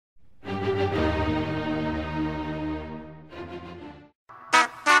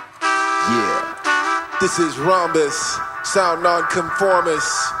This is rhombus, sound non-conformist.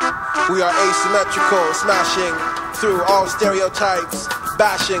 We are asymmetrical, smashing through all stereotypes,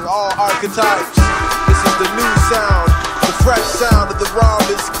 bashing all archetypes. This is the new sound, the fresh sound of the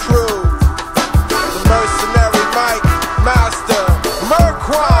rhombus crew. The mercenary mic master,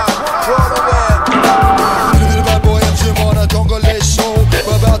 Merquan, roll the wind. Bad boy and Jim on a jungle show.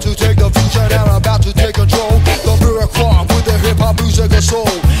 We're about to take the fusion and I'm about to take control. The Merquan with the hip-hop music and soul.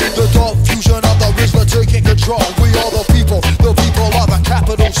 The dark fusion of the rhythm taking control. We are the people of the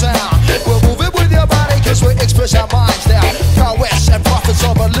capital sound. We're moving with your body cause we express our minds now. Prowess and prophets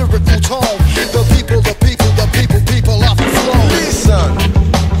of a lyrical tone. The people of the flow. Listen.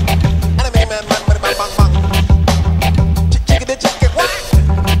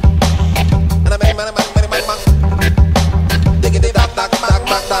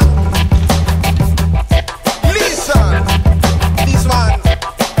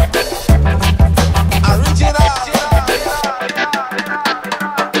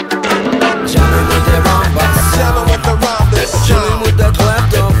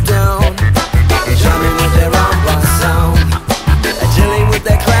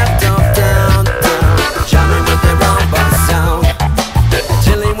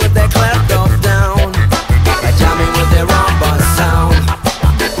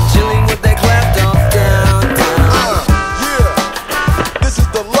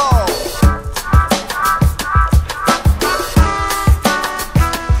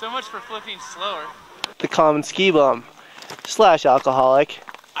 Slower. The common ski bum / alcoholic.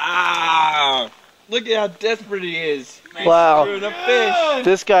 Ah! Look at how desperate he is. Wow. Screwing a fish.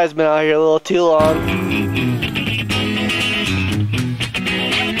 This guy's been out here a little too long.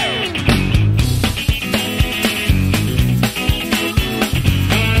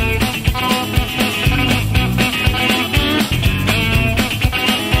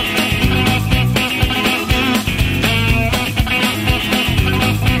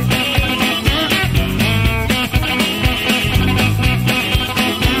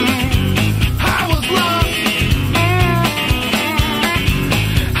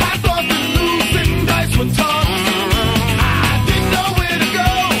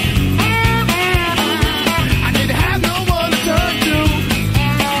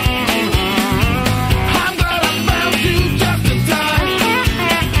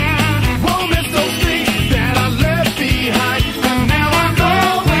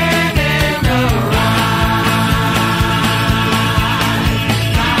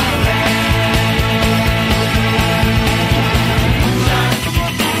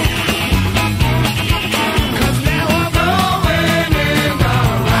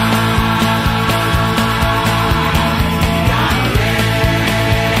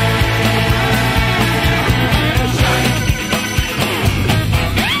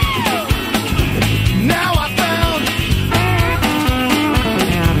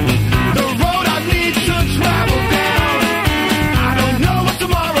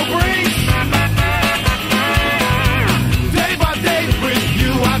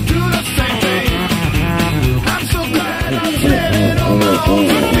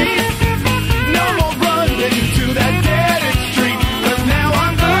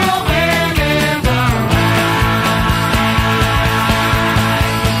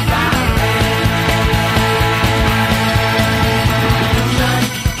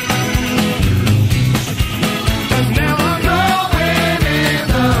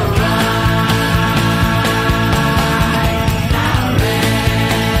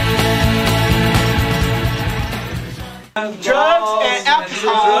 Drugs and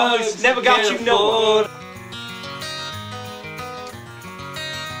alcohol never got you nowhere.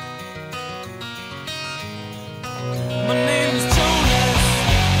 My name is Jonas.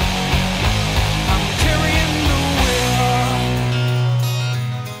 I'm carrying the wheel.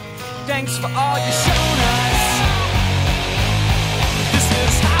 Thanks for all you shown us. This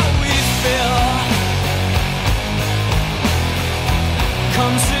is how we feel.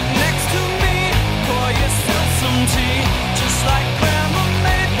 Come sit next to me, pour yourself some tea. Just like grandma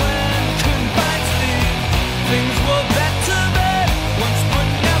made when couldn't find sleep. Things were better then, once but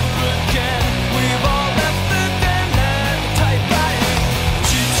never again. We've all left the den and typewriting.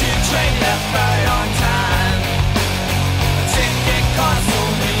 Choo-choo train left right on time. A ticket costs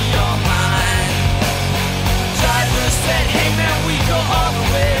only your mind.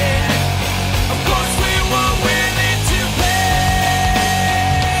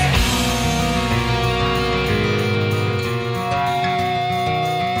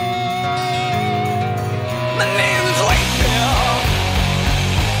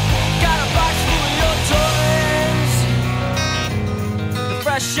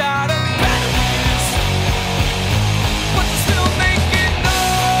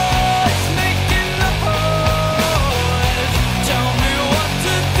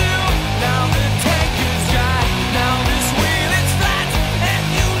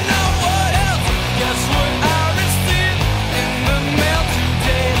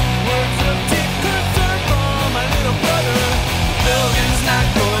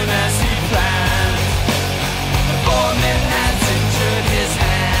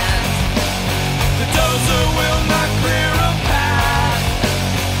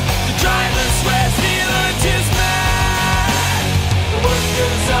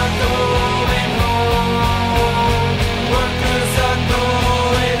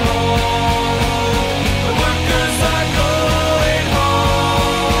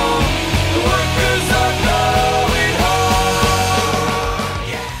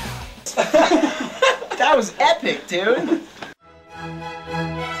 That was epic, dude.